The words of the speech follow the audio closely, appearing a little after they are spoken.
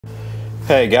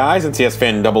Hey guys, it's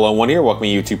TSFan001 here, welcoming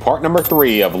you to part number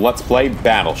 3 of Let's Play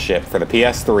Battleship for the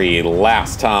PS3.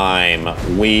 Last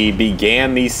time, we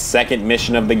began the second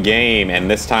mission of the game, and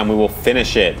this time we will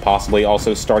finish it, possibly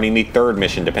also starting the third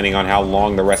mission, depending on how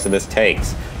long the rest of this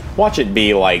takes. Watch it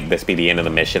be like this be the end of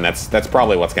the mission. That's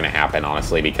probably what's going to happen,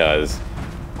 honestly, because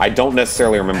I don't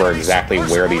necessarily remember exactly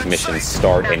where these missions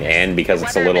start and end because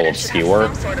it's a little obscure.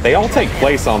 They all take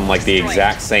place on like the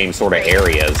exact same sort of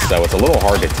areas, so it's a little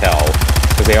hard to tell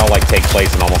because they all like take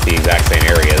place in almost the exact same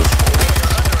areas,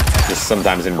 just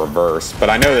sometimes in reverse. But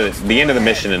I know that the end of the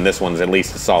mission in this one's at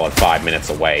least a solid 5 minutes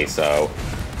away, so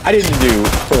I didn't do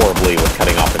horribly with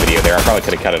cutting off the video there. I probably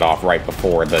could have cut it off right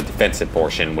before the defensive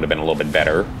portion would have been a little bit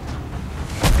better.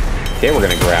 Okay, we're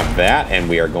going to grab that, and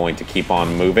we are going to keep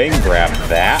on moving. Grab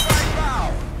that.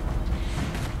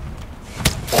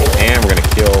 And we're going to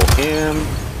kill him.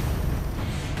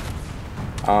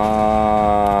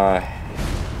 Are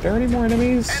there any more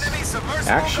enemies?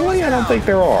 Actually, I don't think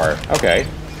there are. Okay.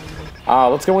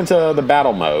 Let's go into the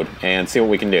battle mode and see what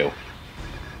we can do.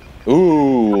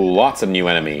 Ooh, lots of new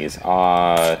enemies.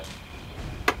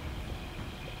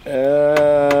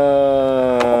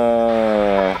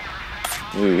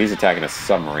 Ooh, he's attacking a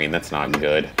submarine. That's not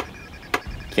good.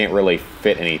 Can't really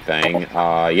fit anything.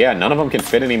 Yeah, none of them can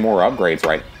fit any more upgrades,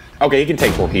 right? Okay, he can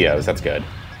take torpedoes. That's good.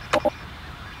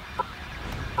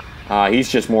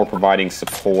 He's just more providing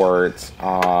support.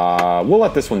 We'll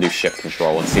let this one do ship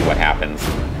control and see what happens.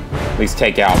 At least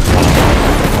take out one of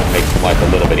them. Makes life a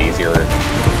little bit easier.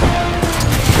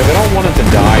 Because I don't want him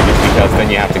to die just because then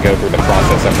you have to go through the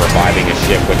process of reviving a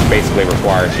ship, which basically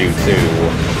requires you to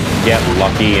get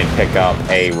lucky and pick up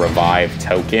a revive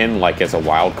token, like as a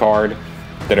wild card,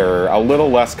 that are a little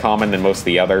less common than most of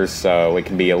the others, so it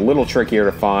can be a little trickier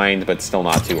to find, but still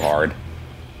not too hard.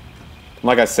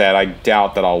 Like I said, I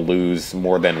doubt that I'll lose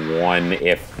more than one,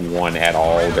 if one at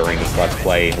all, during this Let's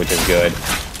Play, which is good,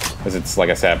 because it's, like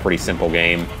I said, a pretty simple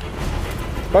game.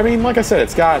 But I mean, like I said,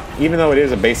 it's got, even though it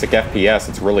is a basic FPS,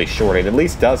 it's really short. It at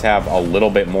least does have a little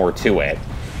bit more to it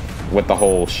with the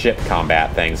whole ship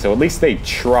combat thing. So at least they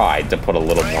tried to put a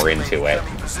little more into it.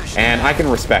 And I can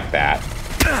respect that.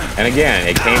 And again,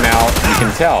 it came out, you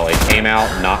can tell, it came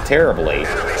out not terribly.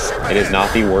 It is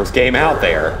not the worst game out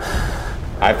there.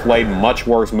 I've played much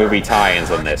worse movie tie-ins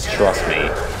than this, trust me.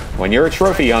 When you're a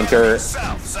trophy hunter,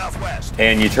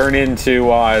 and you turn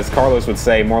into, as Carlos would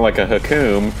say, more like a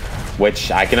Hakum, which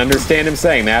I can understand him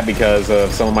saying that because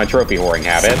of some of my trophy whoring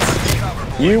habits,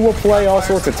 you will play all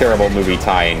sorts of terrible movie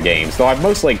tie-in games, though I've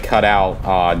mostly cut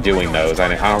out doing those. I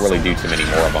don't really do too many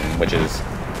more of them, which is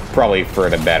probably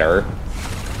for the better.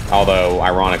 Although,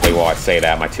 ironically, while I say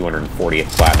that, my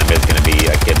 240th Platinum is going to be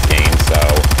a kid's game, so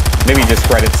maybe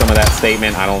discredit some of that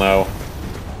statement, I don't know.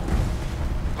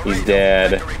 He's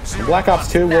dead. Black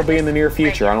Ops 2 will be in the near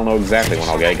future. I don't know exactly when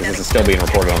I'll get it, because this is still being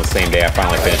recorded on the same day I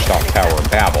finally finished off Tower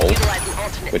of Babel,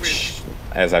 which,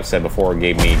 as I've said before,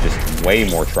 gave me just way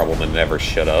more trouble than it ever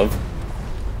should have.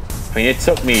 I mean, it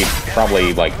took me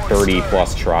probably like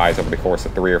 30-plus tries over the course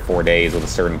of 3 or 4 days with a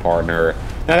certain partner.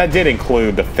 Now, that did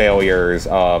include the failures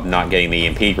of not getting the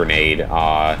EMP grenade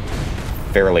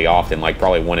fairly often, like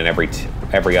probably one in every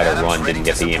other run didn't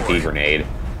get the EMP grenade.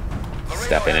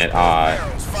 Step in it.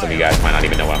 Some of you guys might not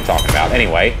even know what I'm talking about.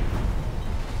 Anyway,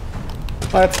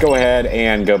 let's go ahead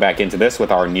and go back into this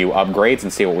with our new upgrades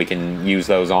and see what we can use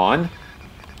those on.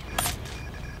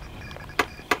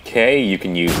 Okay, you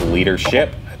can use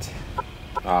leadership.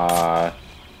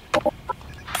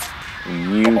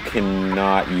 You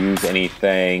cannot use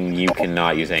anything. You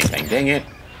cannot use anything. Dang it.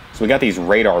 So we got these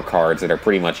radar cards that are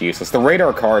pretty much useless. The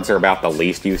radar cards are about the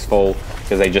least useful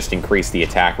because they just increase the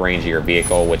attack range of your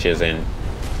vehicle, which isn't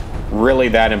really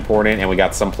that important. And we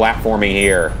got some platforming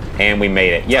here, and we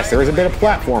made it. Yes, there is a bit of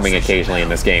platforming occasionally in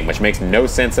this game, which makes no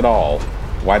sense at all.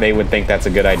 Why they would think that's a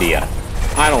good idea,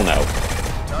 I don't know.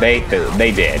 They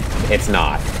did. It's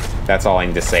not. That's all I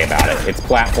need to say about it. It's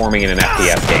platforming in an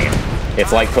FPS game.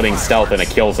 It's like putting stealth in a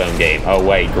Killzone game. Oh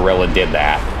wait, Guerrilla did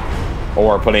that.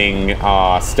 Or putting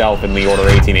stealth in the Order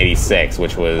 1886,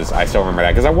 which was, I still remember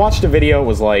that, because I watched a video, it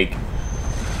was like,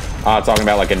 talking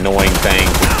about like annoying things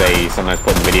that they sometimes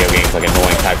put in video games, like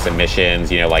annoying types of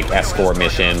missions, you know, like escort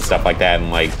missions, stuff like that,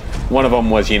 and like, one of them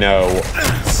was, you know,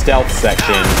 stealth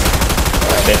sections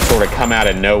that sort of come out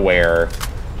of nowhere,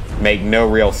 make no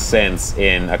real sense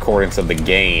in accordance of the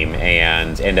game,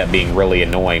 and end up being really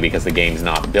annoying because the game's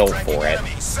not built for it.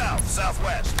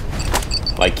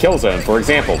 Like Killzone, for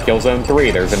example, Killzone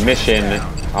 3, there's a mission,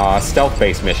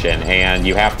 stealth-based mission, and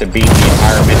you have to beat the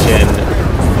entire mission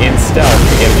in stealth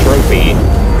to get a trophy,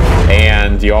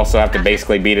 And you also have to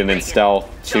basically beat it in stealth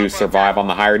to survive on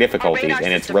the higher difficulties,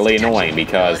 and it's really annoying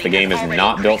because the game is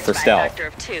not built for stealth.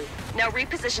 Now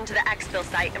reposition to the exfil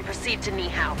site and proceed to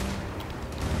Nihao.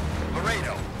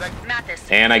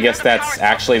 And I guess that's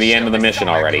actually the end of the mission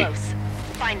already.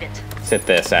 Find it. Let's hit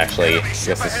this, actually. I guess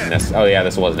this is necessary. Oh yeah,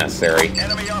 this was necessary.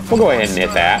 We'll go ahead and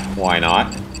hit that. Why not?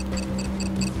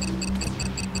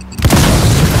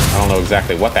 I don't know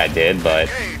exactly what that did, but...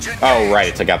 Oh, right,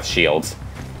 it took out the shields.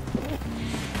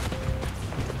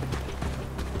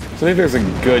 So I think there's a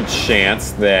good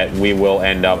chance that we will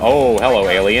end up... Oh, hello,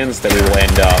 aliens. That we will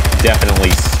end up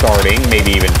definitely starting,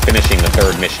 maybe even finishing the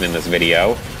third mission in this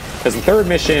video. Because the third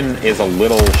mission is a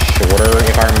little shorter,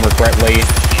 if I remember correctly.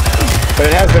 But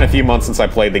it has been a few months since I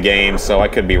played the game, so I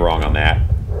could be wrong on that.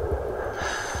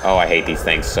 Oh, I hate these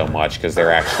things so much, because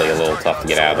they're actually a little tough to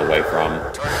get out of the way from.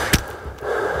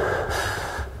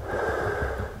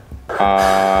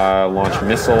 Launch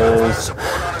missiles.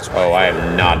 Oh, I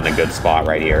am not in a good spot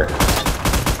right here.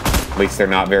 At least they're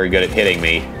not very good at hitting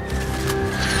me.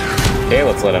 Okay,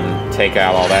 let's let them take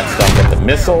out all that stuff with the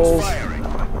missiles.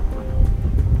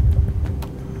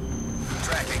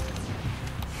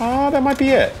 That might be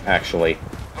it, actually.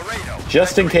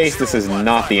 Just in case this is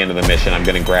not the end of the mission, I'm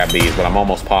going to grab these, but I'm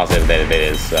almost positive that it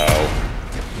is, so...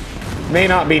 May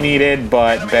not be needed,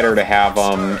 but better to have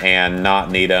them and not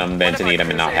need them than to need them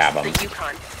and not have them. The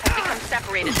Yukon has become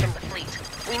separated from the fleet.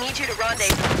 We need you to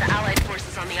rendezvous with the Allied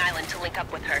forces on the island to link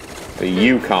up with her. The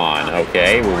Yukon,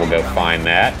 okay, we will go find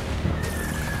that.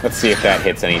 Let's see if that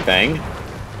hits anything.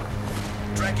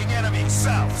 Tracking enemy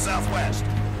south-southwest.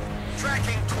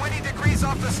 Tracking 20 degrees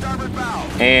off the starboard bow.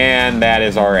 And that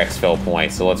is our exfil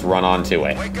point, so let's run on to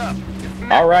it. Wake up.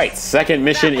 Alright, second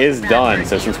mission is done.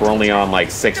 So since we're only on like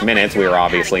 6 minutes, we are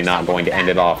obviously not going to end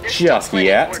it off just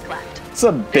yet. It's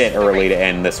a bit early to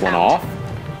end this one off.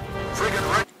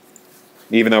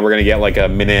 Even though we're going to get like a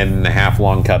minute-and-a-half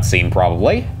long cutscene,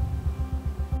 probably.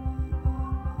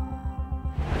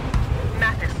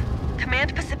 Mathis,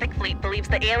 Command Pacific Fleet believes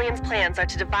the aliens' plans are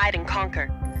to divide and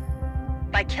conquer.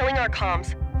 By killing our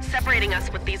comms, separating us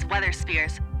with these weather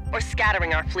spheres, or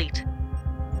scattering our fleet.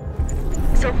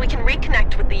 So if we can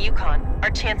reconnect with the Yukon,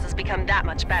 our chances become that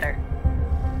much better.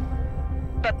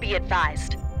 But be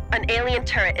advised, an alien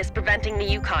turret is preventing the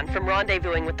Yukon from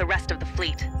rendezvousing with the rest of the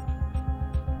fleet.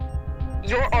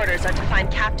 Your orders are to find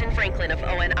Captain Franklin of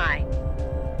ONI.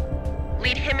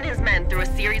 Lead him and his men through a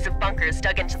series of bunkers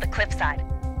dug into the cliffside.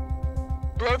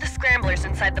 Blow the scramblers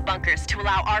inside the bunkers to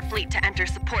allow our fleet to enter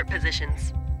support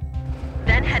positions.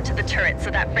 Then head to the turret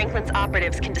so that Franklin's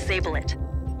operatives can disable it.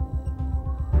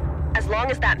 As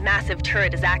long as that massive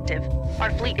turret is active,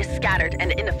 our fleet is scattered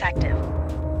and ineffective.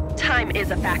 Time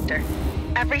is a factor.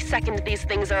 Every second these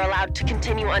things are allowed to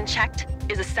continue unchecked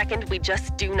is a second we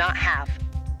just do not have.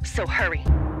 So hurry.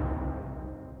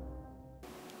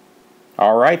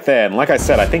 Alright then, like I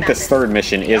said, I think this third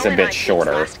mission is a bit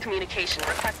shorter. Last communication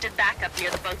requested backup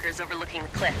near the bunkers overlooking the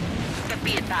cliff. But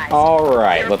be advised.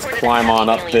 Alright, let's climb on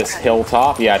up this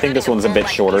hilltop. Yeah, I think this one's a bit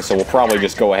shorter, so we'll probably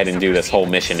just go ahead and do this whole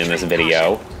mission in this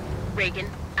video.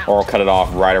 Or I'll cut it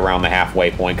off right around the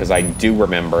halfway point, because I do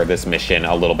remember this mission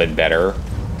a little bit better.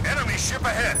 Enemy ship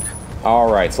ahead.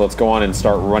 Alright, so let's go on and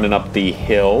start running up the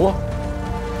hill.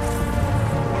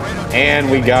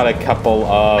 And we got a couple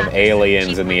of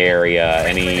aliens in the area.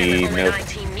 Any... Nope.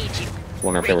 I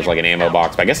wonder if there was like an ammo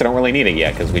box, but I guess I don't really need it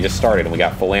yet, because we just started and we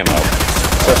got full ammo.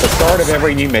 So at the start of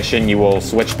every new mission, you will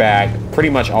switch back pretty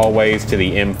much always to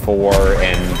the M4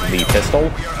 and the pistol.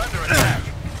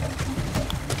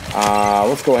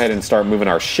 Let's go ahead and start moving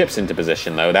our ships into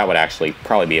position, though. That would actually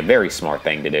probably be a very smart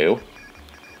thing to do.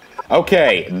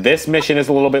 Okay, this mission is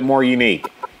a little bit more unique.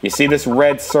 You see this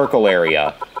red circle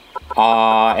area?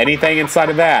 Anything inside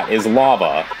of that is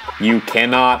lava. You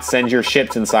cannot send your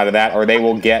ships inside of that, or they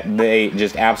will get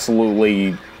just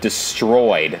absolutely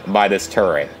destroyed by this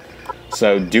turret.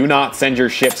 So do not send your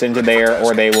ships into there,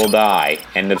 or they will die.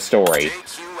 End of story.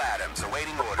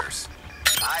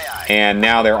 And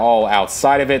now they're all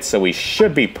outside of it, so we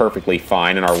should be perfectly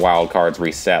fine, and our wild cards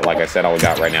reset. Like I said, all we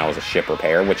got right now is a ship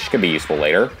repair, which could be useful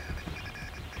later.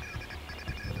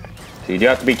 So you do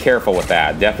have to be careful with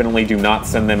that. Definitely do not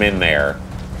send them in there.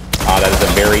 That is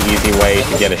a very easy way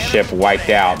to get a ship wiped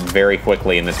out very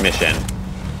quickly in this mission.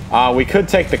 We could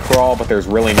take the crawl, but there's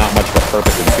really not much of a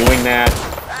purpose in doing that,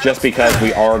 just because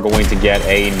we are going to get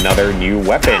another new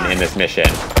weapon in this mission.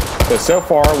 So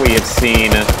far we have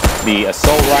seen the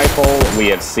assault rifle, we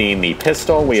have seen the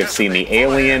pistol, we have seen the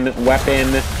alien weapon,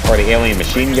 or the alien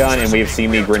machine gun, and we have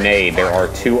seen the grenade. There are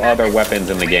 2 other weapons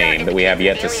in the game that we have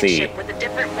yet to see. With a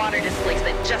different water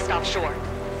displacement just offshore.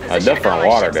 A different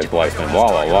water displacement. Blah,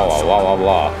 blah, blah, blah, blah,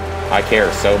 blah, blah. I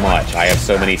care so much. I have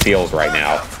so many feels right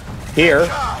now. Here,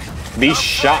 the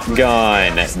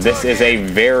shotgun. This is a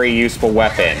very useful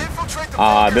weapon.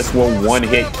 This will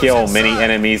one-hit kill many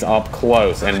enemies up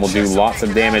close and will do lots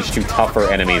of damage to tougher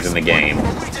enemies in the game.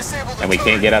 And we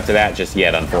can't get up to that just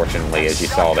yet, unfortunately, as you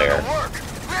saw there.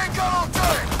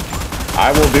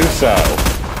 I will do so,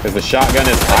 because the shotgun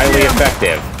is highly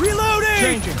effective.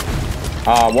 Reloading!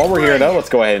 While we're here, though, let's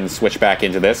go ahead and switch back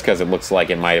into this, because it looks like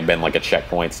it might have been like a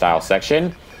checkpoint-style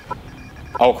section.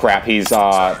 Oh, crap, he's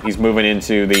moving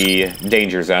into the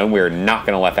danger zone. We're not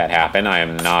going to let that happen. I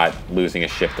am not losing a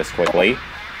ship this quickly.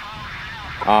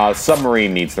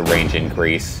 Submarine needs the range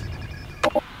increase.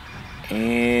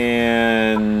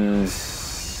 And...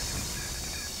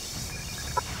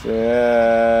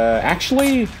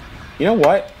 actually, you know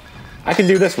what? I can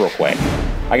do this real quick.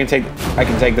 I can take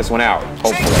this one out,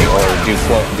 hopefully, or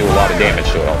do a lot of damage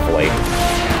to it, hopefully.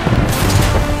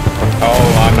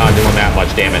 Oh, I'm not doing that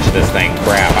much damage to this thing.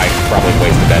 Crap, I probably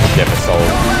wasted that ship assault.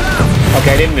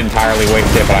 Okay, I didn't entirely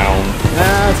waste it, but I don't...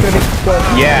 it's gonna be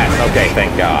close. Yes, okay,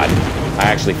 thank God.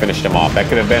 I actually finished him off. That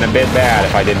could have been a bit bad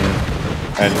if I didn't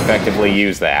effectively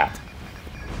use that.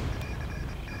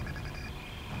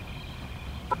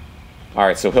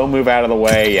 Alright, so he'll move out of the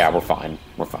way. Yeah, we're fine.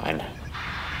 We're fine.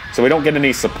 So we don't get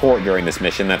any support during this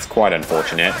mission. That's quite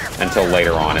unfortunate. Until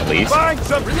later on, at least.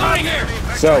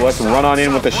 So let's run on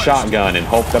in with the shotgun and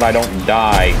hope that I don't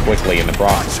die quickly in the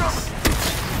process.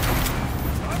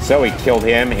 So we killed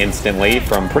him instantly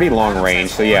from pretty long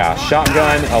range. So yeah,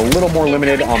 shotgun, a little more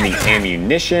limited on the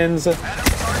ammunitions.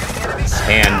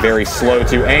 And very slow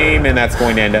to aim, and that's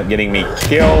going to end up getting me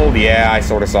killed. Yeah, I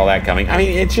sort of saw that coming. I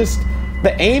mean, it's just...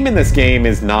 the aim in this game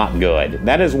is not good.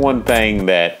 That is one thing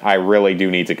that I really do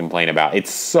need to complain about.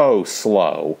 It's so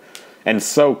slow and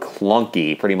so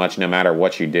clunky pretty much no matter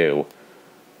what you do.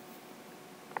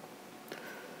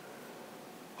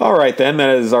 Alright then,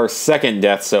 that is our second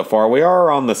death so far. We are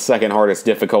on the second hardest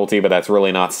difficulty, but that's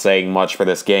really not saying much for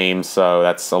this game, so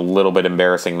that's a little bit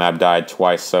embarrassing that I've died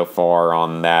twice so far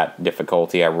on that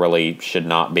difficulty. I really should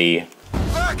not be.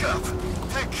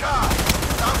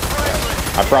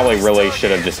 I probably really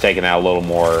should have just taken that a little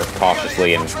more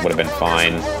cautiously and would have been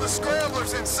fine.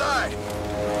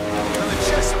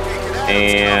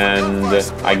 And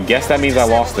I guess that means I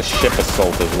lost the ship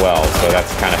assault as well, so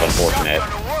that's kind of unfortunate.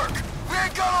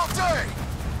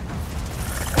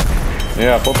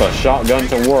 Yeah, put the shotgun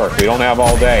to work. We don't have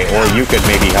all day. Or you could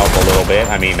maybe help a little bit.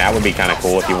 I mean, that would be kind of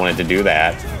cool if you wanted to do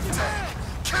that.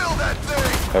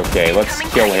 Okay, let's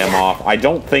kill him off. I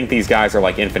don't think these guys are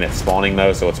like infinite spawning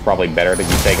though, so it's probably better that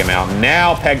you take him out.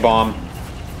 Now, peg bomb.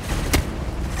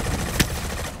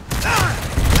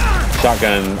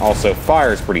 Shotgun also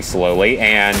fires pretty slowly,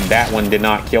 and that one did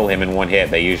not kill him in one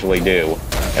hit. They usually do,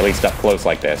 at least up close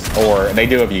like this. Or they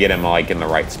do if you get him like in the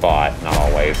right spot, not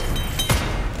always.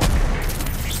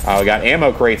 We got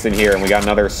ammo crates in here, and we got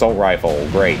another assault rifle.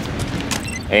 Great.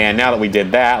 And now that we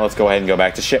did that, let's go ahead and go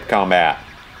back to ship combat.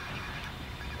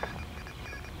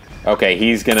 Okay,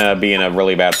 he's gonna be in a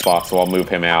really bad spot, so I'll move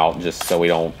him out just so we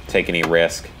don't take any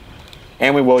risk.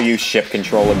 And we will use ship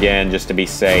control again just to be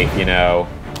safe, you know.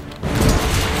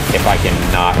 If I can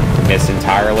not miss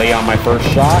entirely on my first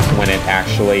shot when it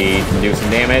actually can do some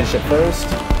damage at first.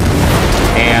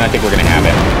 And I think we're gonna have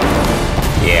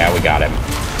it. Yeah, we got him.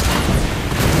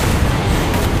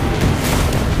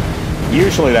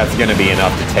 Usually that's gonna be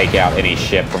enough to take out any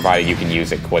ship provided you can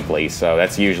use it quickly, so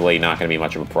that's usually not gonna be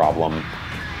much of a problem.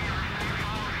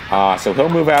 So he'll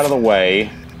move out of the way.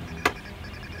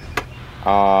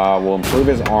 We'll improve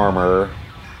his armor.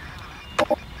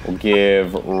 We'll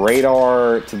give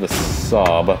radar to the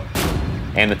sub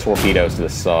and the torpedoes to the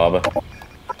sub.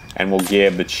 And we'll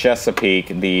give the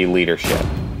Chesapeake the leadership.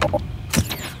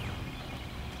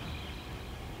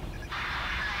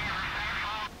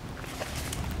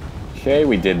 Okay,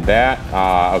 we did that.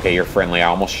 Okay, you're friendly. I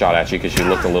almost shot at you because you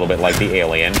looked a little bit like the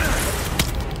alien.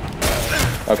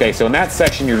 Okay, so in that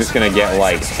section, you're just gonna get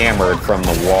like hammered from the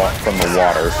water.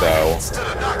 So,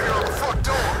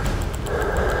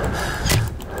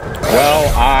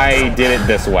 well, I did it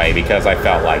this way because I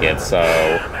felt like it. So,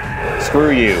 screw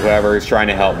you, whoever is trying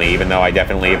to help me. Even though I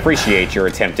definitely appreciate your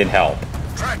attempted help,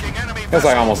 because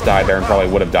I almost died there and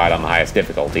probably would have died on the highest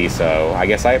difficulty. So, I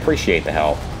guess I appreciate the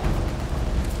help.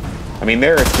 I mean,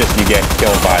 there it's just you get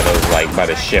killed by those by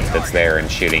the ship that's there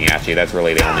and shooting at you. That's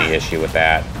really the only issue with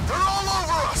that.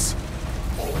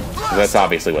 That's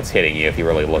obviously what's hitting you if you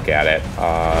really look at it.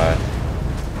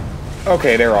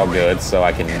 Okay, they're all good, so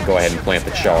I can go ahead and plant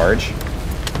the charge.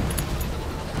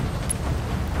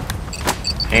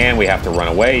 And we have to run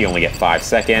away. You only get 5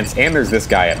 seconds. And there's this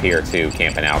guy up here, too,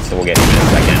 camping out. So we'll get him in a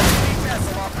second.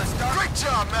 Great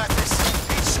job, Mathis.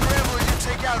 Each scrambler you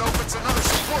take out opens another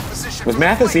support position. Was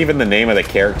Mathis even the name of the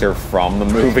character from the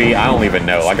movie? I don't even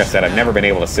know. Like I said, I've never been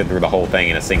able to sit through the whole thing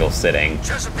in a single sitting.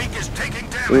 Chesapeake is taking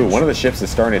damage. Ooh, one of the ships is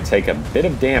starting to take a bit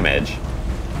of damage.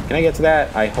 Can I get to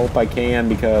that? I hope I can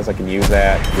because I can use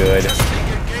that. Good.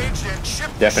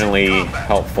 Definitely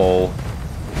helpful.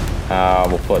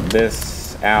 We'll put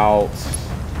this out.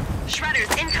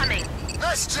 Shredders incoming.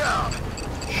 Nice job.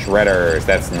 Shredders.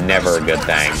 That's never a good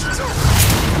thing.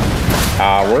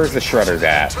 Where's the shredders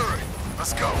at?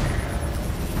 Let's go.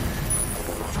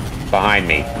 Behind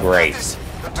me. Great.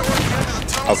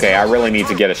 Okay, I really need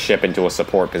to get a ship into a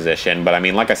support position, but I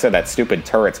mean, like I said, that stupid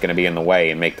turret's going to be in the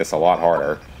way and make this a lot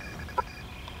harder.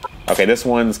 Okay, this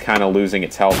one's kind of losing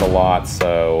its health a lot,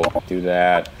 so do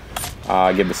that.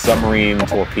 Give the submarine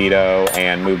torpedo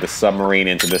and move the submarine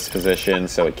into this position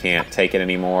so it can't take it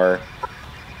anymore.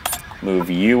 Move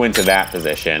you into that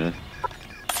position.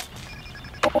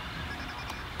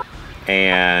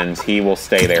 And he will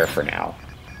stay there for now.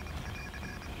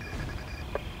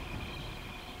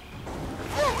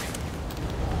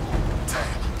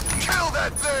 Kill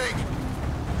that thing.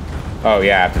 Oh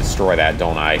yeah, I have to destroy that,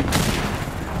 don't I?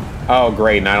 Oh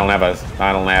great, and I don't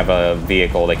have a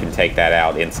vehicle that can take that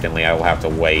out instantly. I will have to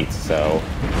wait, so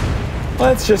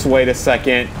let's just wait a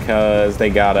second, because they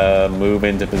gotta move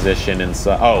into position and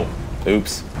so. Oh,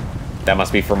 oops. That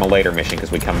must be from a later mission,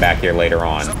 because we come back here later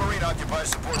on. Submarine occupies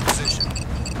support position.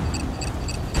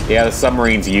 Yeah, the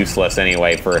submarine's useless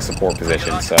anyway for a support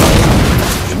position, so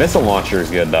the missile launcher is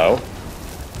good though.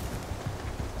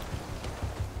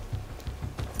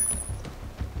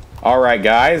 Alright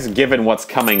guys, given what's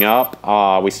coming up,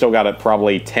 we still got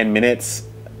probably 10 minutes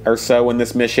or so in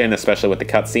this mission, especially with the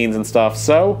cutscenes and stuff.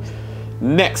 So,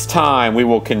 next time we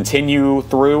will continue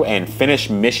through and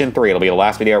finish Mission 3. It'll be the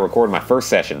last video I record in my first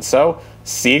session. So,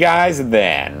 see you guys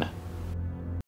then.